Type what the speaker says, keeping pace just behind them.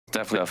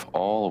Definitely stuff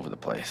all over the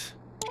place.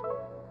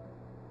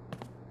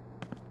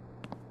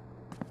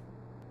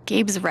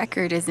 Gabe's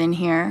record is in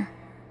here,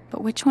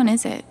 but which one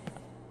is it?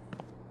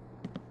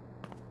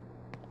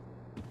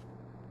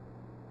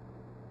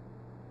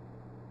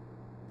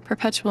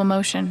 Perpetual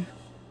motion.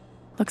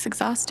 Looks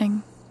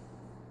exhausting.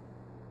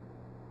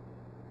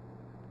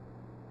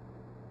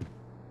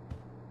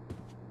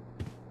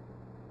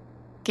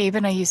 Gabe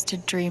and I used to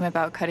dream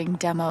about cutting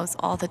demos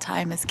all the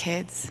time as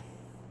kids.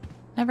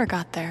 Never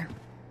got there.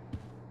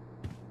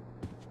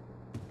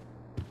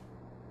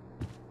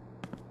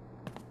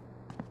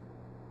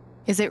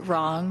 Is it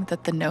wrong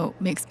that the note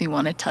makes me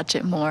want to touch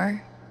it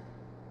more?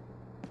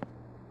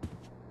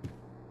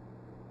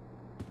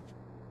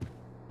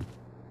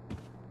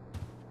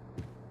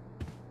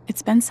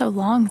 It's been so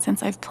long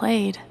since I've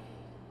played.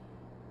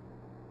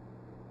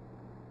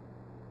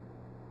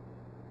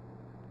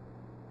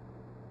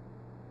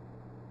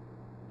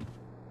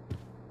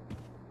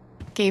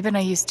 Gabe and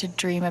I used to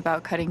dream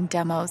about cutting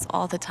demos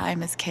all the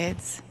time as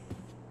kids.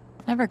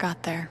 Never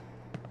got there.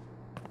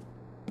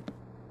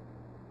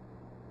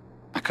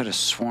 I could have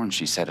sworn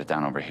she set it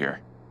down over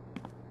here.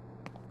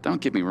 Don't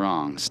get me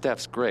wrong,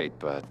 Steph's great,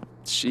 but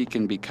she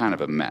can be kind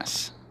of a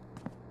mess.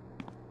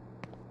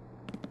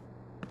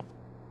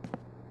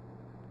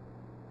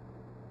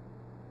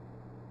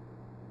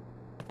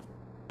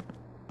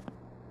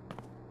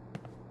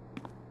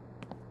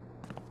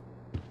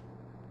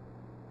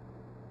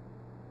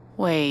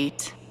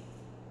 Wait,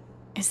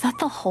 is that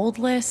the hold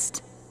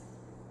list?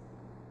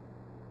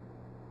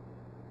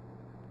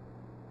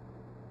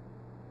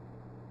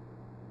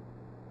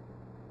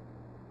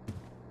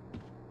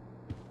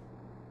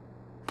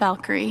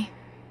 Valkyrie.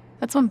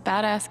 That's one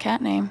badass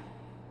cat name.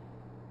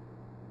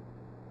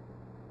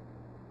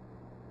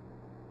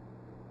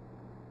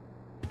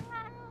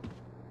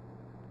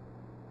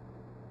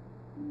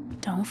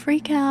 Don't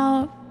freak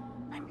out.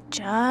 I'm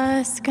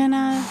just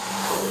gonna...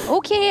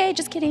 Okay,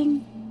 just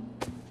kidding.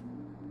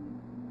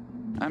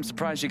 I'm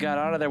surprised you got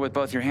out of there with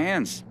both your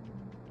hands.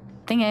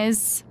 Thing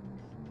is,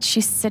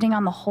 she's sitting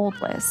on the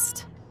hold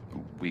list.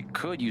 We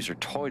could use her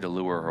toy to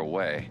lure her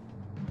away,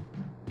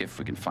 if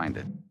we can find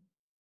it.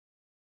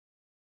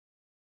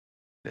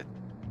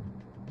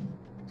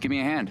 Give me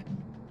a hand.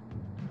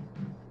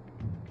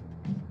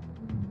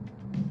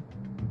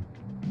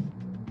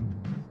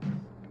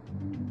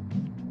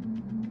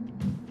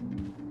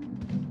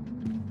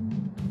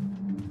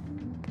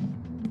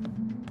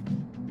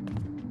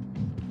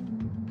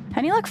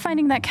 Any luck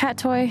finding that cat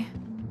toy?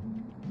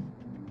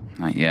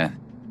 Not yet.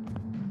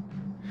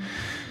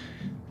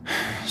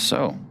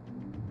 So,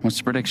 what's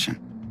the prediction?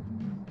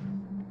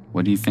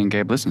 What do you think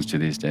Gabe listens to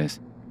these days?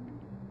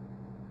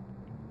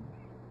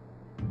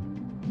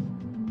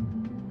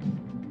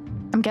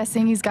 I'm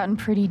guessing he's gotten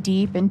pretty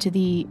deep into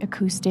the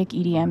acoustic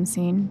EDM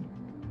scene.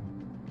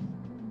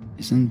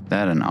 Isn't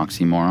that an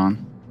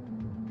oxymoron?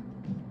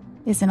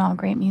 Isn't all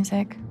great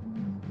music?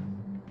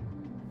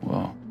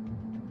 Whoa.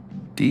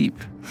 Deep.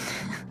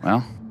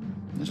 Well,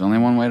 there's only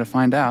one way to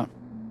find out.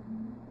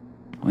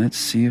 Let's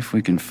see if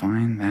we can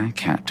find that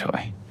cat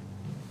toy.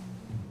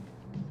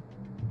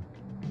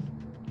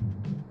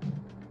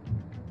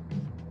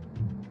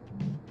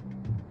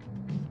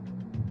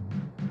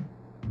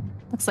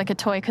 Looks like a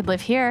toy could live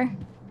here.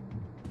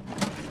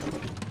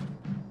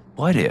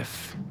 What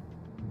if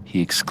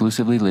he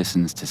exclusively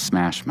listens to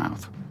Smash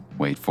Mouth?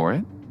 Wait for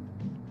it.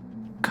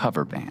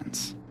 Cover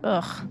bands.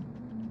 Ugh.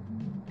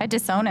 I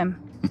disown him.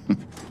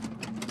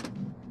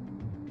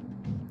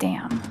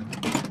 Damn.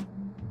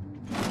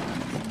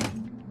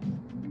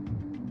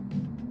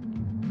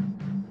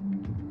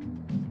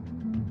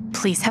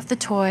 Please have the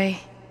toy.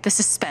 The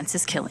suspense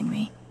is killing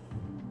me.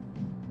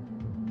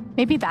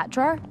 Maybe that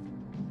drawer?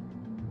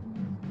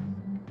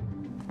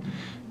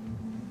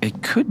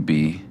 It could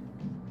be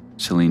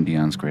Celine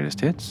Dion's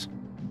greatest hits.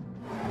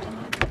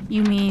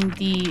 You mean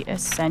the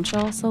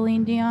essential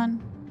Celine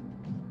Dion?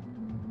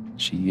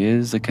 She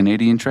is a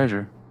Canadian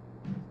treasure.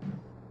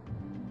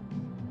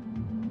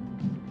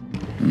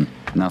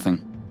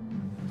 Nothing.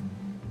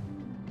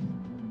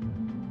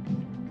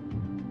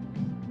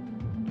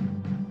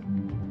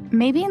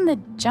 Maybe in the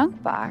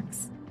junk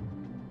box.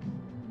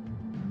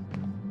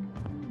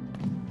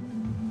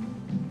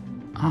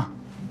 Ah.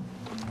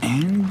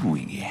 And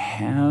we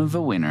have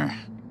a winner.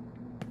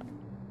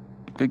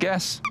 Good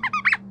guess.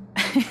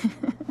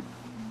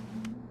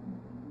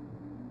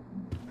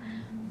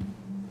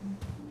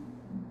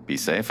 Be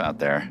safe out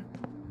there.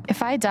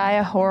 If I die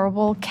a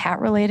horrible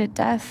cat-related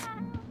death,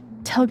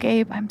 tell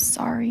Gabe I'm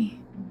sorry.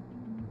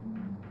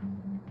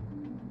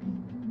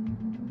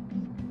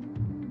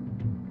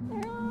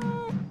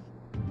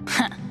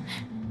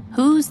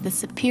 Who's the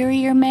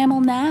superior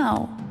mammal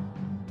now?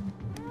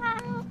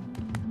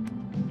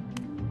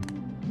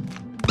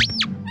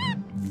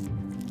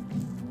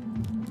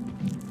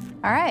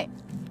 All right.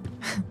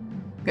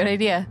 Good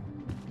idea.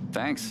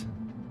 Thanks.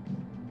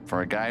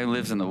 For a guy who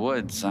lives in the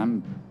woods,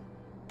 I'm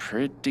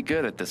pretty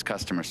good at this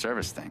customer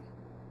service thing.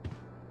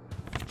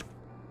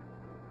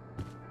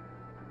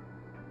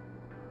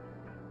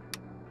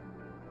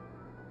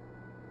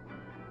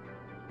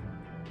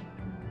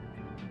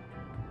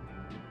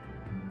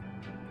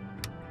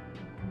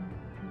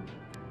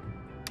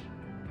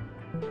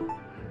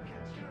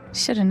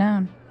 Should have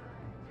known.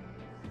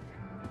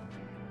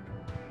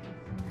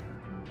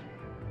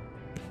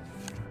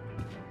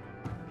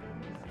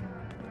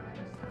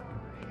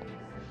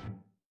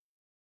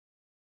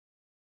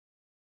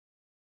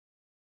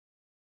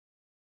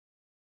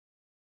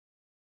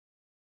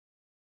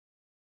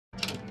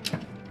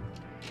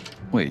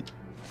 Wait,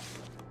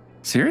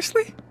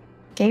 seriously?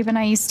 Gabe and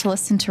I used to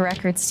listen to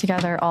records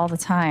together all the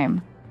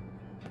time.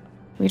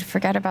 We'd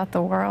forget about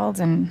the world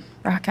and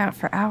rock out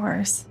for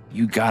hours.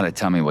 You gotta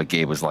tell me what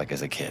Gabe was like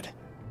as a kid.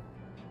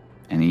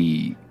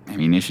 Any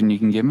ammunition you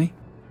can give me?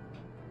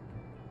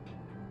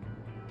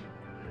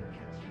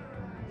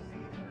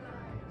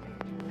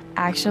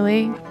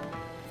 Actually,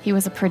 he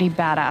was a pretty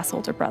badass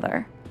older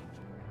brother.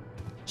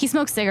 He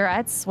smoked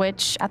cigarettes,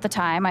 which at the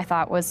time I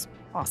thought was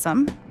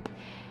awesome.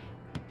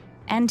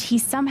 And he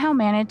somehow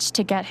managed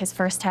to get his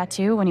first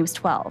tattoo when he was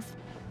 12.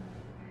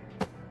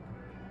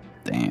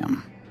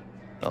 Damn.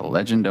 The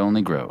legend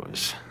only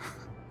grows.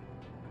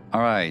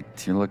 All right,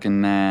 you're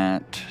looking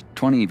at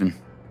 20 even.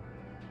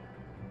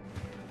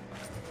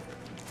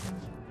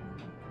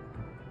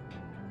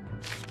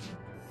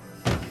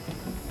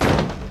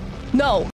 No!